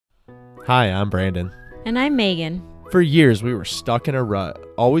Hi, I'm Brandon. And I'm Megan. For years, we were stuck in a rut,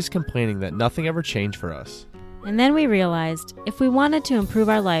 always complaining that nothing ever changed for us. And then we realized if we wanted to improve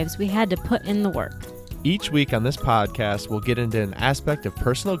our lives, we had to put in the work. Each week on this podcast, we'll get into an aspect of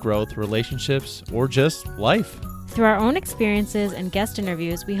personal growth, relationships, or just life. Through our own experiences and guest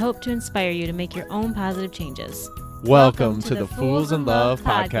interviews, we hope to inspire you to make your own positive changes. Welcome to the Fools in Love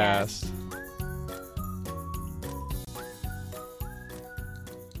podcast.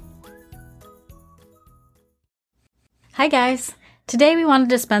 Hi guys! Today we wanted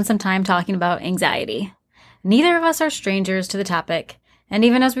to spend some time talking about anxiety. Neither of us are strangers to the topic, and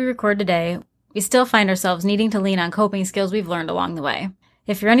even as we record today, we still find ourselves needing to lean on coping skills we've learned along the way.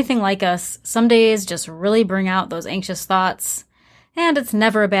 If you're anything like us, some days just really bring out those anxious thoughts, and it's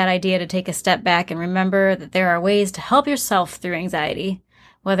never a bad idea to take a step back and remember that there are ways to help yourself through anxiety,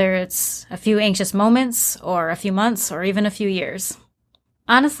 whether it's a few anxious moments, or a few months, or even a few years.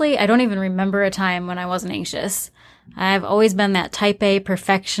 Honestly, I don't even remember a time when I wasn't anxious. I've always been that type A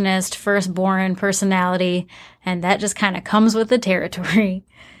perfectionist, firstborn personality, and that just kind of comes with the territory.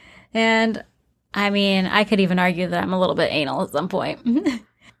 And, I mean, I could even argue that I'm a little bit anal at some point.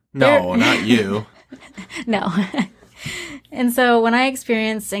 No, not you. No. And so when I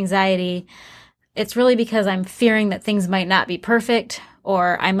experience anxiety, it's really because I'm fearing that things might not be perfect,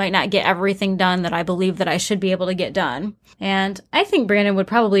 or I might not get everything done that I believe that I should be able to get done. And I think Brandon would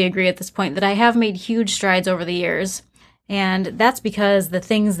probably agree at this point that I have made huge strides over the years. And that's because the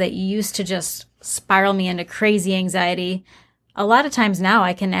things that used to just spiral me into crazy anxiety, a lot of times now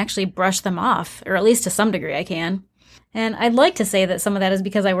I can actually brush them off, or at least to some degree I can. And I'd like to say that some of that is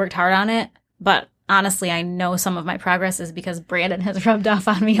because I worked hard on it, but honestly, I know some of my progress is because Brandon has rubbed off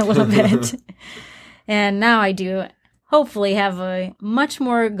on me a little bit. And now I do hopefully have a much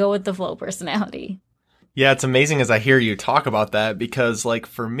more go-with-the-flow personality. Yeah, it's amazing as I hear you talk about that because, like,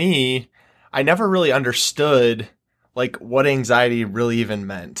 for me, I never really understood, like, what anxiety really even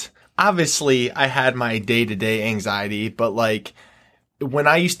meant. Obviously, I had my day-to-day anxiety, but, like, when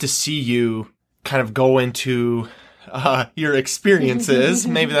I used to see you kind of go into your experiences,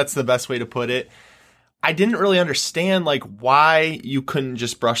 maybe that's the best way to put it, I didn't really understand, like, why you couldn't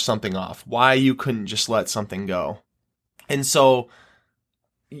just brush something off, why you couldn't just let something go. And so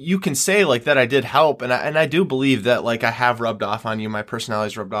you can say like that I did help. And I do believe that like I have rubbed off on you. My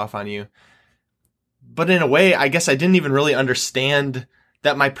personality's rubbed off on you. But in a way, I guess I didn't even really understand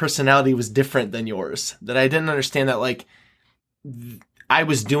that my personality was different than yours. That I didn't understand that like I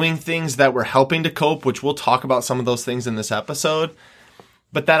was doing things that were helping to cope, which we'll talk about some of those things in this episode.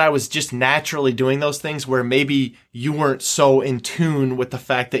 But that I was just naturally doing those things where maybe you weren't so in tune with the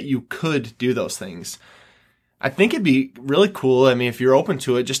fact that you could do those things. I think it'd be really cool, I mean, if you're open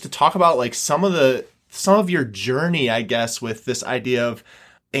to it, just to talk about like some of your journey, I guess, with this idea of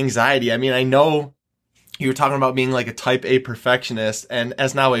anxiety. I mean, I know you were talking about being like a type A perfectionist, and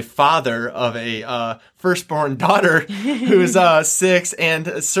as now a father of a firstborn daughter who's 6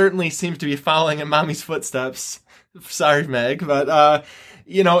 and certainly seems to be following in mommy's footsteps. Sorry, Meg, but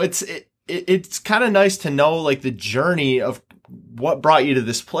you know, it's kind of nice to know like the journey of what brought you to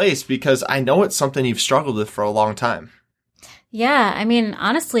this place, because I know it's something you've struggled with for a long time. Yeah, I mean,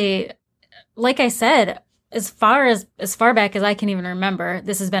 honestly, like I said, as far back as I can even remember,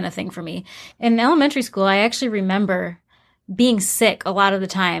 this has been a thing for me. In elementary school, I actually remember being sick a lot of the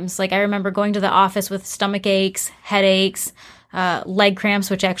times. Like I remember going to the office with stomach aches, headaches, leg cramps,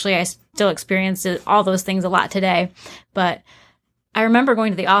 which actually I still experience all those things a lot today. But I remember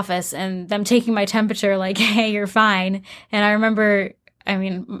going to the office and them taking my temperature like, hey, you're fine. And I remember, I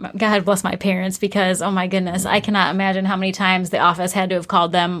mean, God bless my parents, because, oh my goodness, I cannot imagine how many times the office had to have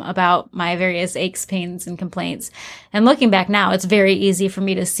called them about my various aches, pains, and complaints. And looking back now, it's very easy for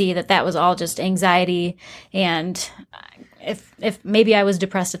me to see that that was all just anxiety. And if maybe I was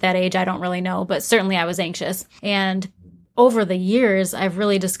depressed at that age, I don't really know, but certainly I was anxious. And over the years, I've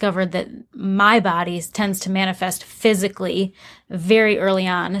really discovered that my body tends to manifest physically very early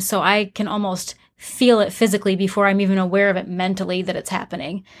on. So I can almost feel it physically before I'm even aware of it mentally that it's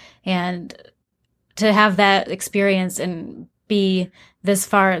happening. And to have that experience and be this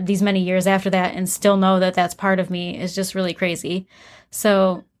far, these many years after that, and still know that that's part of me is just really crazy.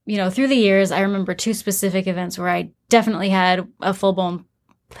 So, you know, through the years, I remember 2 specific events where I definitely had a full-blown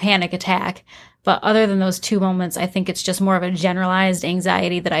panic attack. But other than those 2 moments, I think it's just more of a generalized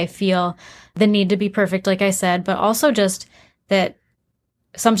anxiety that I feel the need to be perfect, like I said, but also just that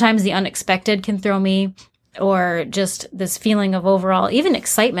sometimes the unexpected can throw me, or just this feeling of overall, even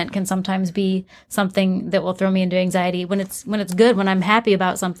excitement can sometimes be something that will throw me into anxiety. When it's good, when I'm happy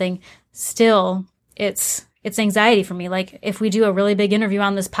about something, still it's it's anxiety for me. Like if we do a really big interview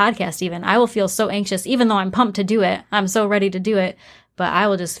on this podcast, even I will feel so anxious, even though I'm pumped to do it. I'm so ready to do it, but I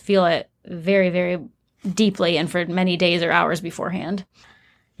will just feel it very, very deeply and for many days or hours beforehand.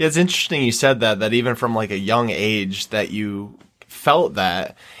 Yeah, it's interesting you said that even from like a young age that you felt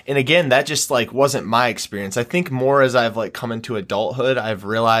that. And again, that just like wasn't my experience. I think more as I've like come into adulthood, I've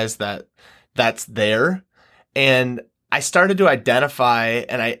realized that that's there. And I started to identify,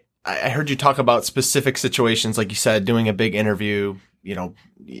 and I heard you talk about specific situations, like you said, doing a big interview, you know,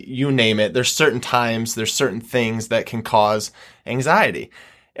 you name it. There's certain times, there's certain things that can cause anxiety.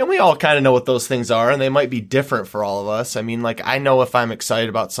 And we all kind of know what those things are, and they might be different for all of us. I mean, like, I know if I'm excited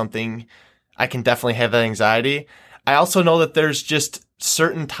about something, I can definitely have that anxiety. I also know that there's just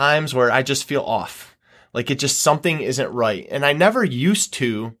certain times where I just feel off. Like, it just, something isn't right. And I never used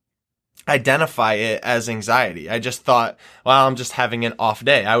to identify it as anxiety. I just thought, well, I'm just having an off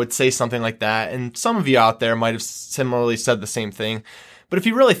day. I would say something like that. And some of you out there might have similarly said the same thing. But if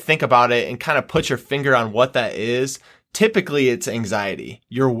you really think about it and kind of put your finger on what that is, typically it's anxiety.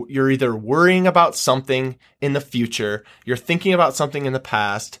 You're either worrying about something in the future, you're thinking about something in the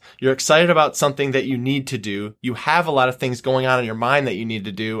past, you're excited about something that you need to do, you have a lot of things going on in your mind that you need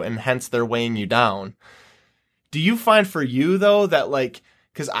to do, and hence they're weighing you down. Do you find for you though that like,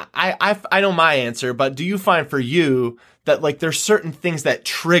 because I know my answer, but do you find for you that like there's certain things that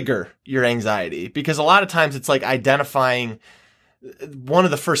trigger your anxiety? Because a lot of times it's like identifying, one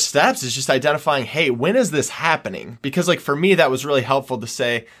of the first steps is just identifying, hey, when is this happening? Because like for me, that was really helpful to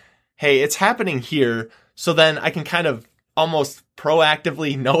say, hey, it's happening here. So then I can kind of almost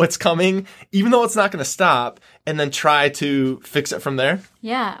proactively know it's coming, even though it's not going to stop, and then try to fix it from there.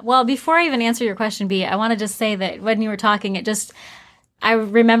 Yeah. Well, before I even answer your question, B, I want to just say that when you were talking, I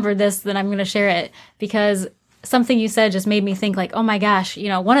remember this, then I'm going to share it, because something you said just made me think like, oh my gosh, you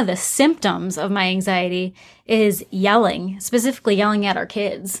know, one of the symptoms of my anxiety is yelling, specifically yelling at our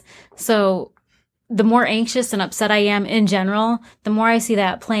kids. So the more anxious and upset I am in general, the more I see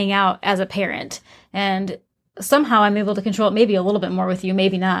that playing out as a parent. And somehow I'm able to control it maybe a little bit more with you,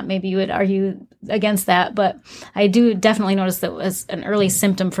 maybe not. Maybe you would argue against that. But I do definitely notice that as an early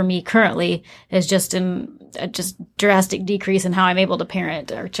symptom for me currently is just a drastic decrease in how I'm able to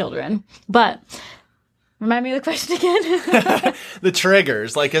parent our children. But remind me of the question again. The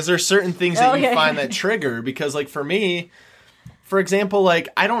triggers. Like, is there certain things that you find that trigger? Because like for me, for example, like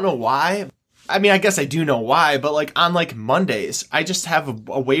I don't know why. I mean, I guess I do know why, but like on like Mondays, I just have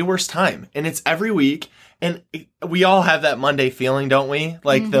a way worse time, and it's every week. And we all have that Monday feeling, don't we?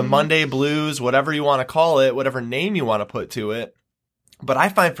 Like the Monday blues, whatever you want to call it, whatever name you want to put to it. But I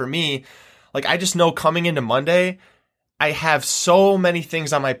find for me, like I just know coming into Monday, I have so many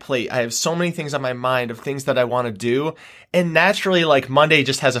things on my plate. I have so many things on my mind of things that I want to do. And naturally, like Monday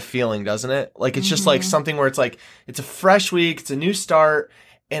just has a feeling, doesn't it? Like it's just like something where it's like, it's a fresh week, it's a new start.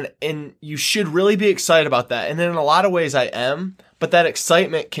 And you should really be excited about that. And in a lot of ways I am, but that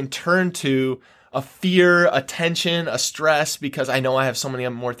excitement can turn to a fear, a tension, a stress, because I know I have so many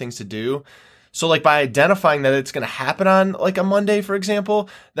more things to do. So like by identifying that it's going to happen on like a Monday, for example,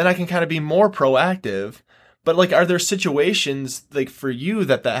 then I can kind of be more proactive. But like, are there situations like for you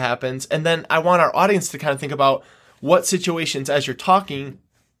that happens? And then I want our audience to kind of think about what situations as you're talking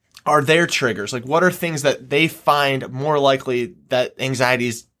are their triggers. Like what are things that they find more likely that anxiety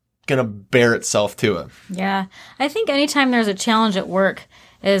is going to bear itself to it? Yeah. I think anytime there's a challenge at work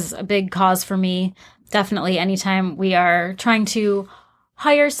is a big cause for me. Definitely anytime we are trying to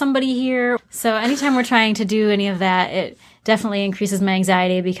hire somebody here. So anytime we're trying to do any of that, it definitely increases my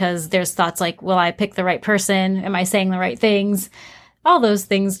anxiety, because there's thoughts like, will I pick the right person? Am I saying the right things? All those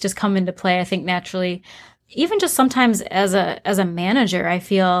things just come into play, I think, naturally. Even just sometimes as a manager, I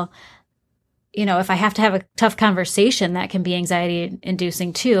feel, you know, if I have to have a tough conversation, that can be anxiety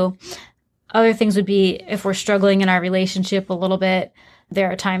inducing too. Other things would be if we're struggling in our relationship a little bit. There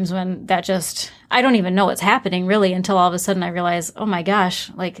are times when I don't even know what's happening really until all of a sudden I realize, oh my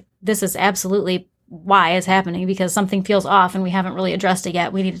gosh, like this is absolutely why it's happening, because something feels off and we haven't really addressed it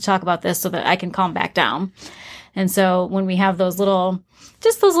yet. We need to talk about this so that I can calm back down. And so when we have those little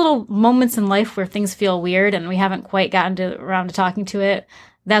moments in life where things feel weird and we haven't quite gotten around to talking to it,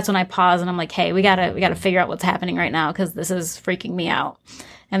 that's when I pause and I'm like, hey, we gotta figure out what's happening right now, because this is freaking me out.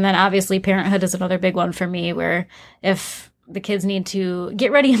 And then obviously parenthood is another big one for me, where if the kids need to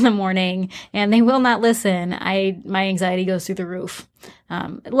get ready in the morning and they will not listen, my anxiety goes through the roof.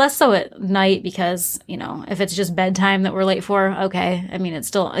 Less so at night, because, you know, if it's just bedtime that we're late for, okay. I mean, it's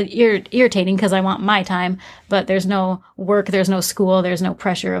still irritating because I want my time, but there's no work, there's no school, there's no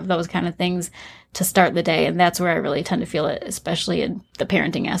pressure of those kind of things to start the day. And that's where I really tend to feel it, especially in the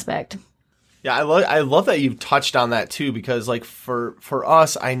parenting aspect. Yeah, I love that you've touched on that too, because like for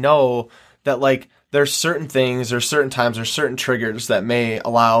us, I know that like there's certain things or certain times or certain triggers that may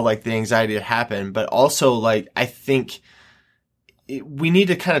allow like the anxiety to happen, but also like I think we need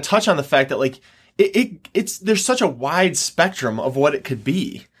to kind of touch on the fact that like it's there's such a wide spectrum of what it could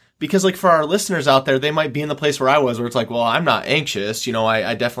be. Because like for our listeners out there, they might be in the place where I was, where it's like, well, I'm not anxious. You know,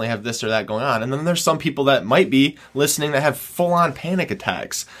 I definitely have this or that going on. And then there's some people that might be listening that have full on panic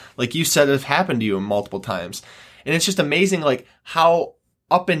attacks. Like you said, have happened to you multiple times. And it's just amazing, like how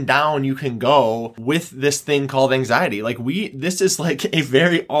up and down you can go with this thing called anxiety. Like this is like a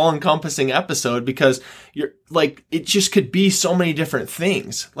very all encompassing episode, because you're like, it just could be so many different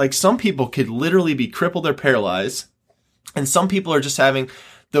things. Like some people could literally be crippled or paralyzed. And some people are just having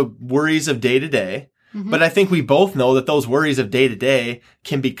the worries of day to day. But I think we both know that those worries of day to day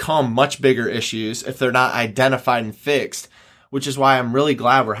can become much bigger issues if they're not identified and fixed, which is why I'm really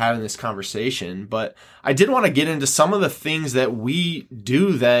glad we're having this conversation. But I did want to get into some of the things that we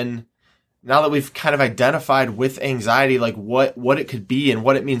do then, now that we've kind of identified with anxiety, like what it could be and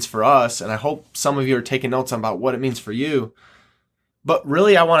what it means for us. And I hope some of you are taking notes about what it means for you. But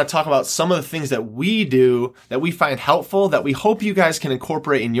really, I want to talk about some of the things that we do that we find helpful, that we hope you guys can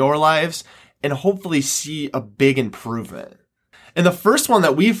incorporate in your lives and hopefully see a big improvement. And the first one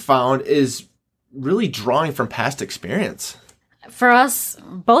that we've found is really drawing from past experience. For us,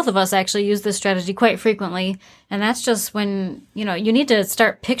 both of us actually use this strategy quite frequently. And that's just when, you need to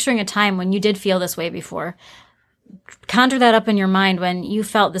start picturing a time when you did feel this way before. Conjure that up in your mind when you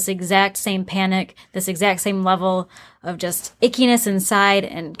felt this exact same panic, this exact same level of just ickiness inside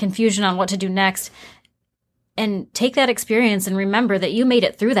and confusion on what to do next. And take that experience and remember that you made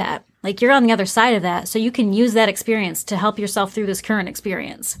it through that. Like you're on the other side of that, so you can use that experience to help yourself through this current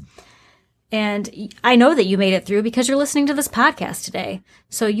experience. And I know that you made it through because you're listening to this podcast today.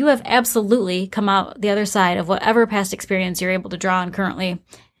 So you have absolutely come out the other side of whatever past experience you're able to draw on currently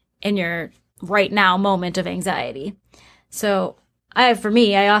in your right now moment of anxiety. So for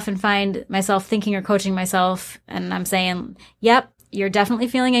me, I often find myself thinking or coaching myself, and I'm saying, yep, you're definitely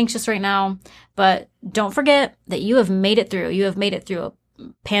feeling anxious right now, but don't forget that you have made it through. You have made it through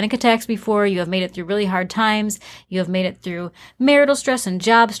panic attacks before. You have made it through really hard times. You have made it through marital stress and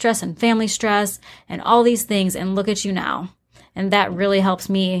job stress and family stress and all these things. And look at you now. And that really helps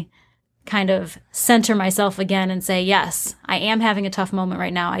me kind of center myself again and say, yes, I am having a tough moment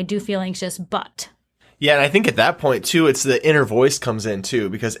right now. I do feel anxious, but. Yeah, and I think at that point, too, it's the inner voice comes in, too,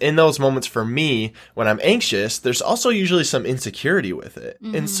 because in those moments for me, when I'm anxious, there's also usually some insecurity with it.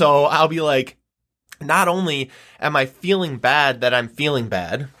 And so I'll be like, not only am I feeling bad that I'm feeling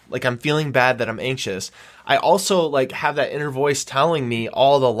bad, like I'm feeling bad that I'm anxious, I also like have that inner voice telling me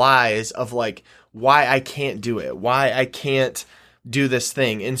all the lies of like why I can't do it, why I can't do this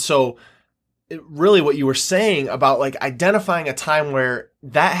thing. And so really what you were saying about like identifying a time where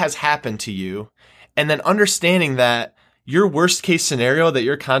that has happened to you and then understanding that your worst case scenario that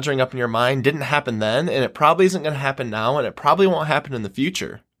you're conjuring up in your mind didn't happen then, and it probably isn't going to happen now, and it probably won't happen in the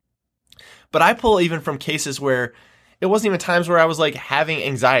future. But I pull even from cases where it wasn't even times where I was like having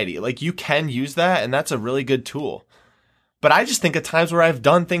anxiety. Like you can use that, and that's a really good tool. But I just think of times where I've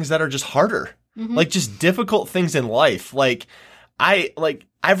done things that are just harder, like just difficult things in life.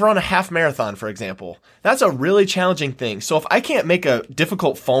 I've run a half marathon, for example. That's a really challenging thing. So if I can't make a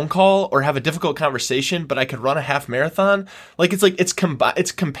difficult phone call or have a difficult conversation, but I could run a half marathon,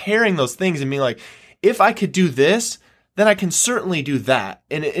 it's comparing those things and being like, if I could do this, then I can certainly do that.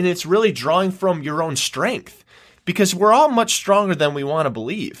 And it's really drawing from your own strength, because we're all much stronger than we want to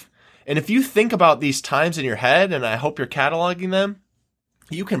believe. And if you think about these times in your head, and I hope you're cataloging them,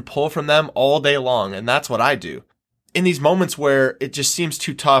 you can pull from them all day long. And that's what I do. In these moments where it just seems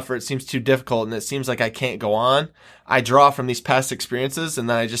too tough or it seems too difficult and it seems like I can't go on, I draw from these past experiences, and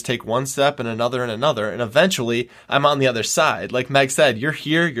then I just take one step and another, and eventually I'm on the other side. Like Meg said, you're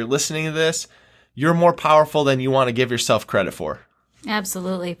here, you're listening to this, you're more powerful than you want to give yourself credit for.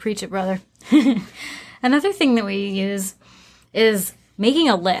 Absolutely. Preach it, brother. Another thing that we use is making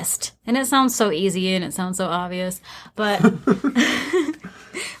a list. And it sounds so easy and it sounds so obvious, but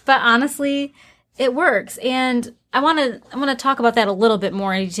but honestly, it works. And I want to talk about that a little bit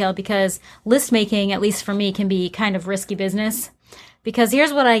more in detail, because list making, at least for me, can be kind of risky business. Because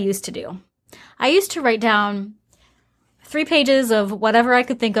here's what I used to do. I used to write down 3 pages of whatever I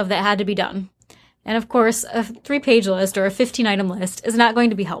could think of that had to be done. And of course, a 3-page list or a 15-item list is not going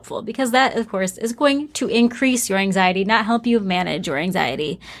to be helpful, because that, of course, is going to increase your anxiety, not help you manage your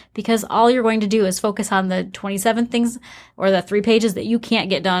anxiety, because all you're going to do is focus on the 27 things or the 3 pages that you can't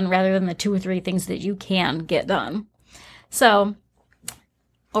get done rather than the 2 or 3 things that you can get done. So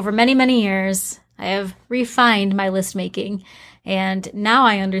over many, many years, I have refined my list making. And now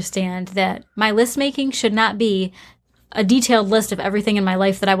I understand that my list making should not be a detailed list of everything in my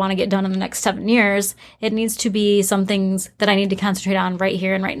life that I want to get done in the next 7 years. It needs to be some things that I need to concentrate on right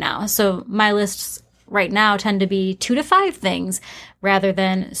here and right now. So my lists right now tend to be 2 to 5 things rather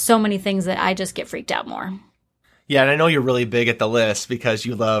than so many things that I just get freaked out more. Yeah, and I know you're really big at the list because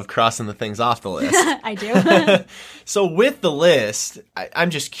you love crossing the things off the list. I do. So with the list, I'm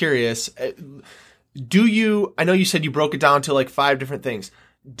just curious, I know you said you broke it down to like 5 different things.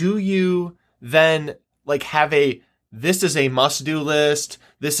 Do you then like have this is a must-do list,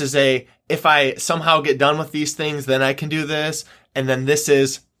 this is if I somehow get done with these things, then I can do this, and then this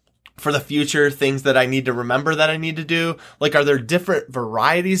is for the future things that I need to remember that I need to do? Like, are there different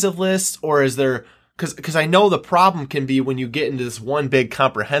varieties of lists, or is there, because I know the problem can be when you get into this one big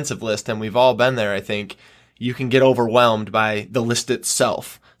comprehensive list, and we've all been there, I think, you can get overwhelmed by the list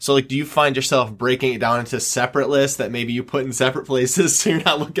itself. So, like, do you find yourself breaking it down into separate lists that maybe you put in separate places so you're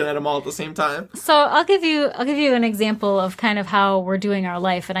not looking at them all at the same time? So I'll give you an example of kind of how we're doing our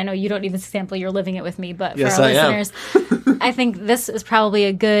life. And I know you don't need this example, you're living it with me, but for our listeners, I think this is probably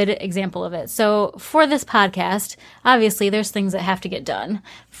a good example of it. So for this podcast, obviously there's things that have to get done.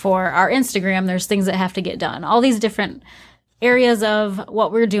 For our Instagram, there's things that have to get done. All these different areas of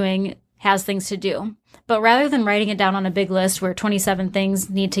what we're doing has things to do. But rather than writing it down on a big list where 27 things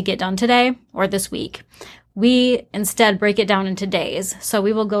need to get done today or this week, we instead break it down into days. So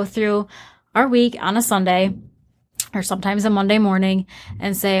we will go through our week on a Sunday or sometimes a Monday morning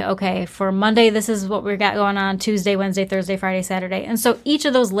and say, okay, for Monday, this is what we've got going on, Tuesday, Wednesday, Thursday, Friday, Saturday. And so each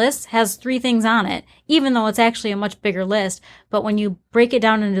of those lists has 3 things on it, even though it's actually a much bigger list. But when you break it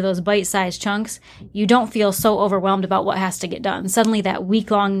down into those bite-sized chunks, you don't feel so overwhelmed about what has to get done. Suddenly that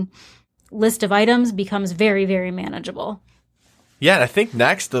week-long list of items becomes very, very manageable. Yeah, and I think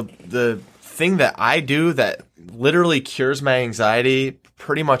next, the thing that I do that literally cures my anxiety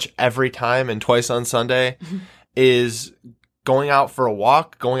pretty much every time and twice on Sunday is going out for a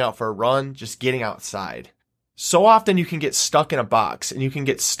walk, going out for a run, just getting outside. So often you can get stuck in a box and you can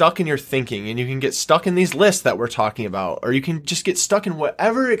get stuck in your thinking and you can get stuck in these lists that we're talking about, or you can just get stuck in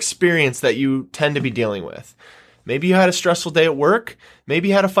whatever experience that you tend to be dealing with. Maybe you had a stressful day at work. Maybe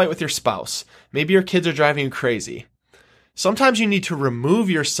you had a fight with your spouse. Maybe your kids are driving you crazy. Sometimes you need to remove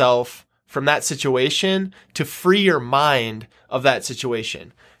yourself from that situation to free your mind of that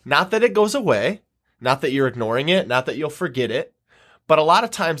situation. Not that it goes away, not that you're ignoring it, not that you'll forget it, but a lot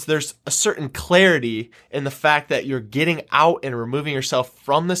of times there's a certain clarity in the fact that you're getting out and removing yourself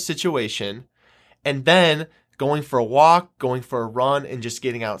from the situation and then going for a walk, going for a run, and just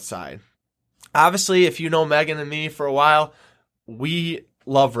getting outside. Obviously, if you know Megan and me for a while, we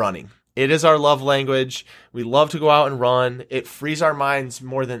love running. It is our love language. We love to go out and run. It frees our minds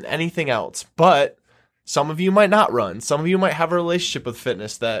more than anything else. But some of you might not run. Some of you might have a relationship with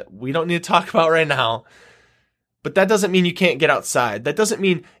fitness that we don't need to talk about right now. But that doesn't mean you can't get outside. That doesn't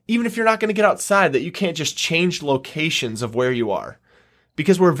mean, even if you're not going to get outside, that you can't just change locations of where you are.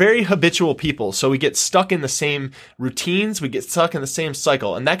 Because we're very habitual people, so we get stuck in the same routines, we get stuck in the same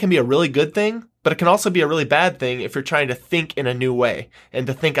cycle, and that can be a really good thing, but it can also be a really bad thing if you're trying to think in a new way and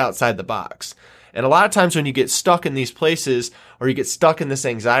to think outside the box. And a lot of times when you get stuck in these places or you get stuck in this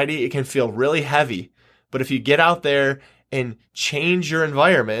anxiety, it can feel really heavy. But if you get out there and change your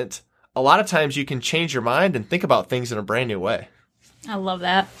environment, a lot of times you can change your mind and think about things in a brand new way. I love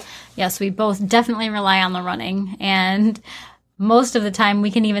that. Yes, we both definitely rely on the running, and most of the time, we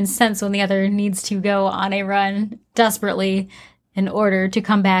can even sense when the other needs to go on a run desperately in order to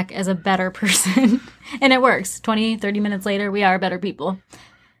come back as a better person. And it works. 20, 30 minutes later, we are better people.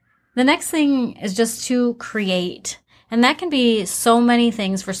 The next thing is just to create. And that can be so many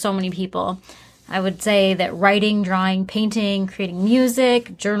things for so many people. I would say that writing, drawing, painting, creating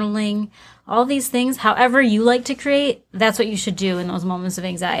music, journaling, all these things, however you like to create, that's what you should do in those moments of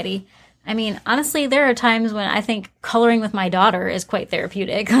anxiety. I mean, honestly, there are times when I think coloring with my daughter is quite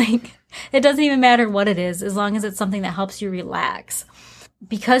therapeutic. Like, it doesn't even matter what it is, as long as it's something that helps you relax.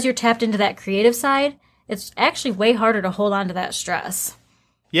 Because you're tapped into that creative side, it's actually way harder to hold on to that stress.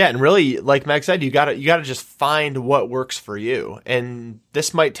 Yeah, and really, like Meg said, you gotta just find what works for you. And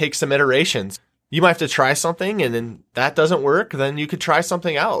this might take some iterations. You might have to try something, and then that doesn't work, then you could try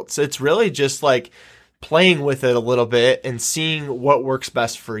something else. It's really just like playing with it a little bit and seeing what works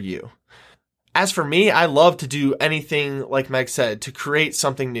best for you. As for me, I love to do anything, like Meg said, to create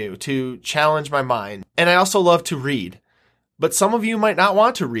something new, to challenge my mind. And I also love to read. But some of you might not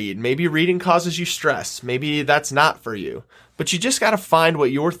want to read. Maybe reading causes you stress. Maybe that's not for you. But you just got to find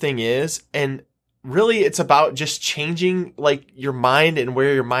what your thing is and really it's about just changing like your mind and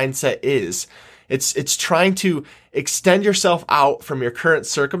where your mindset is. It's trying to extend yourself out from your current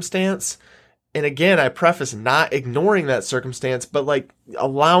circumstance. And again, I preface not ignoring that circumstance, but like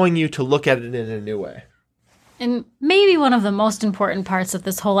allowing you to look at it in a new way. And maybe one of the most important parts of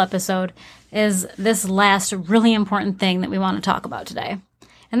this whole episode is this last really important thing that we want to talk about today.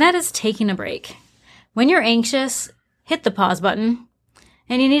 And that is taking a break. When you're anxious, hit the pause button.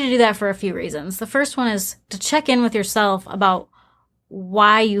 And you need to do that for a few reasons. The first one is to check in with yourself about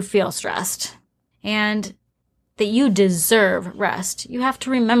why you feel stressed and that you deserve rest. You have to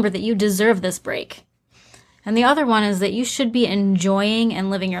remember that you deserve this break. And the other one is that you should be enjoying and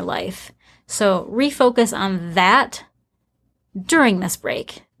living your life. So refocus on that during this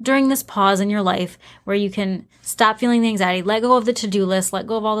break, during this pause in your life where you can stop feeling the anxiety, let go of the to-do list, let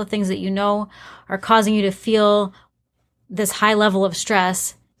go of all the things that you know are causing you to feel this high level of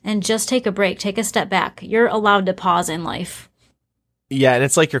stress, and just take a break, take a step back. You're allowed to pause in life. Yeah, and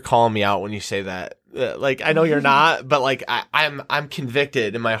it's like you're calling me out when you say that. Like, I know you're not, but like I'm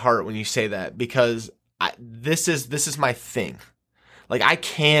convicted in my heart when you say that, because this is my thing. Like, I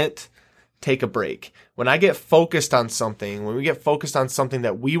can't take a break. When I get focused on something, when we get focused on something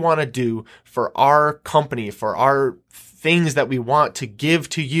that we want to do for our company, for our things that we want to give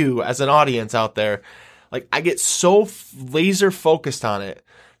to you as an audience out there, like I get so laser focused on it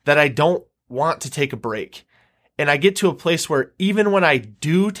that I don't want to take a break. And I get to a place where even when I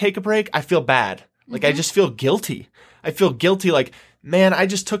do take a break, I feel bad. Like I just feel guilty. I feel guilty like, man, I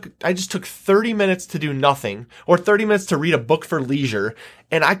just took 30 minutes to do nothing, or 30 minutes to read a book for leisure,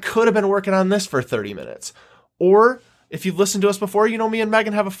 and I could have been working on this for 30 minutes. Or if you've listened to us before, you know me and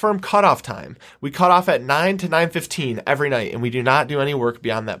Megan have a firm cutoff time. We cut off at 9 to 9:15 every night, and we do not do any work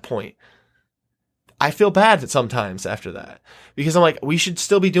beyond that point. I feel bad sometimes after that, because I'm like, we should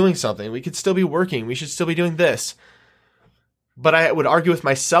still be doing something. We could still be working. We should still be doing this. But I would argue with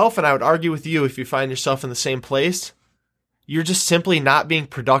myself, and I would argue with you if you find yourself in the same place. You're just simply not being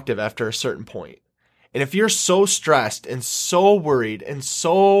productive after a certain point. And if you're so stressed and so worried and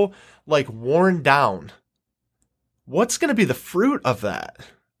so like worn down, what's going to be the fruit of that?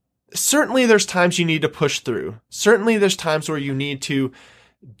 Certainly there's times you need to push through. Certainly there's times where you need to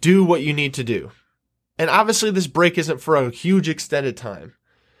do what you need to do. And obviously this break isn't for a huge extended time.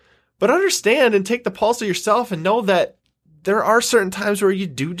 But understand and take the pulse of yourself and know that there are certain times where you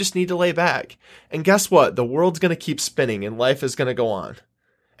do just need to lay back. And guess what? The world's going to keep spinning and life is going to go on.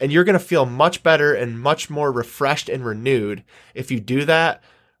 And you're going to feel much better and much more refreshed and renewed if you do that,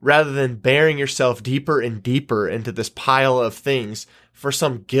 rather than burying yourself deeper and deeper into this pile of things for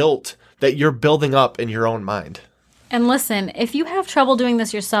some guilt that you're building up in your own mind. And listen, if you have trouble doing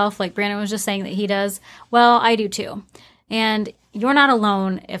this yourself, like Brandon was just saying that he does, well, I do too. And you're not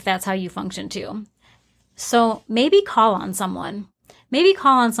alone if that's how you function too. So maybe call on someone. Maybe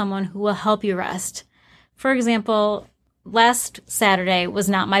call on someone who will help you rest. For example, last Saturday was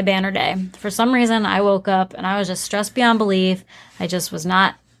not my banner day. For some reason, I woke up and I was just stressed beyond belief. I just was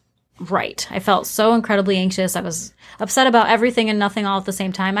not right. I felt so incredibly anxious. I was upset about everything and nothing all at the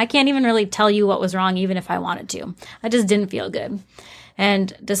same time. I can't even really tell you what was wrong, even if I wanted to. I just didn't feel good.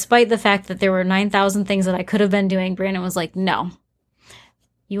 And despite the fact that there were 9,000 things that I could have been doing, Brandon was like, no,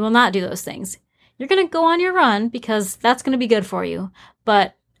 you will not do those things. You're going to go on your run because that's going to be good for you.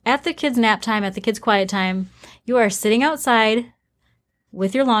 But at the kids' nap time, at the kids' quiet time, you are sitting outside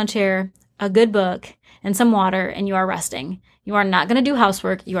with your lawn chair, a good book, and some water, and you are resting. You are not going to do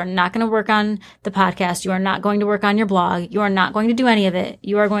housework. You are not going to work on the podcast. You are not going to work on your blog. You are not going to do any of it.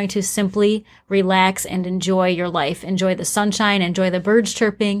 You are going to simply relax and enjoy your life. Enjoy the sunshine. Enjoy the birds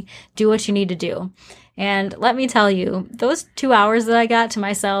chirping. Do what you need to do. And let me tell you, those 2 hours that I got to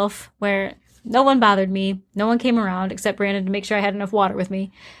myself where no one bothered me, no one came around except Brandon to make sure I had enough water with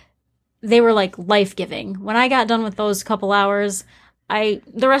me, they were like life-giving. When I got done with those couple hours, the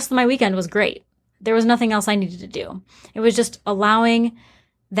rest of my weekend was great. There was nothing else I needed to do. It was just allowing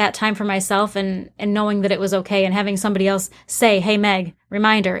that time for myself and knowing that it was okay, and having somebody else say, hey, Meg,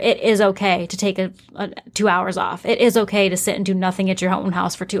 reminder, it is okay to take 2 hours off. It is okay to sit and do nothing at your own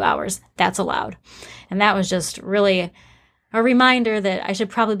house for 2 hours. That's allowed. And that was just really a reminder that I should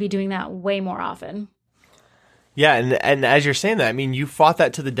probably be doing that way more often. Yeah, and as you're saying that, I mean, you fought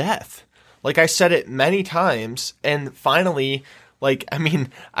that to the death. Like I said it many times, and finally, like, I mean,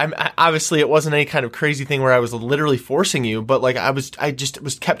 I obviously it wasn't any kind of crazy thing where I was literally forcing you, but like I just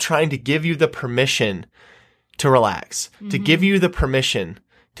was kept trying to give you the permission to relax, to give you the permission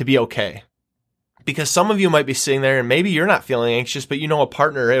to be okay. Because some of you might be sitting there and maybe you're not feeling anxious, but you know a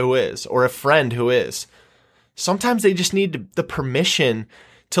partner who is, or a friend who is. Sometimes they just need the permission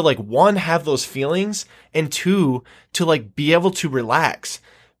to like, one, have those feelings, and two, to like be able to relax.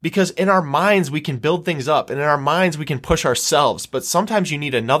 Because in our minds, we can build things up, and in our minds, we can push ourselves. But sometimes you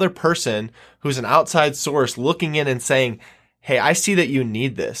need another person who's an outside source looking in and saying, hey, I see that you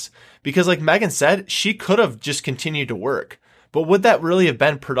need this. Because like Megan said, she could have just continued to work. But would that really have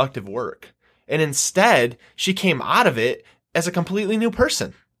been productive work? And instead, she came out of it as a completely new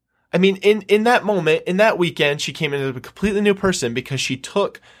person. I mean, in that moment, in that weekend, she came into a completely new person because she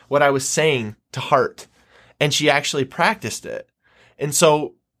took what I was saying to heart and she actually practiced it. And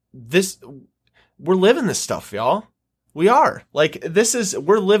so we're living this stuff, y'all. We are. Like,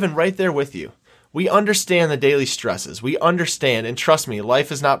 we're living right there with you. We understand the daily stresses. We understand, and trust me, life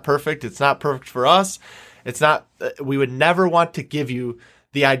is not perfect. It's not perfect for us. We would never want to give you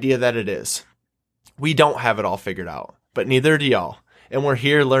the idea that it is. We don't have it all figured out, but neither do y'all. And we're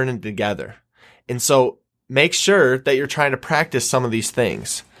here learning together. And so make sure that you're trying to practice some of these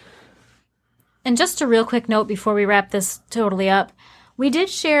things. And just a real quick note before we wrap this totally up. We did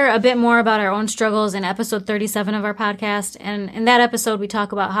share a bit more about our own struggles in episode 37 of our podcast. And in that episode, we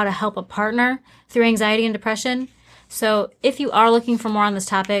talk about how to help a partner through anxiety and depression. So if you are looking for more on this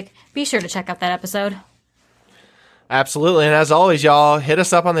topic, be sure to check out that episode. Absolutely. And as always, y'all, hit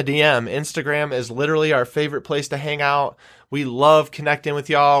us up on the DM. Instagram is literally our favorite place to hang out. We love connecting with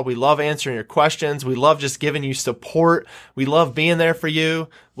y'all. We love answering your questions. We love just giving you support. We love being there for you.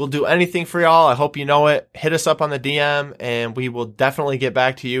 We'll do anything for y'all. I hope you know it. Hit us up on the DM and we will definitely get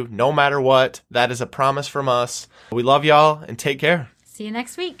back to you no matter what. That is a promise from us. We love y'all and take care. See you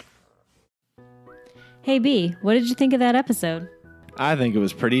next week. Hey B, what did you think of that episode? I think it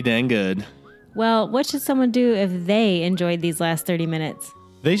was pretty dang good. Well, what should someone do if they enjoyed these last 30 minutes?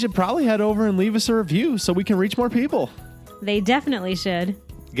 They should probably head over and leave us a review so we can reach more people. They definitely should.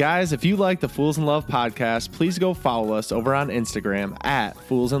 Guys, if you like the Fools in Love podcast, please go follow us over on Instagram at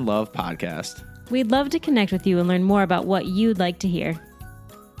Fools in Love Podcast. We'd love to connect with you and learn more about what you'd like to hear.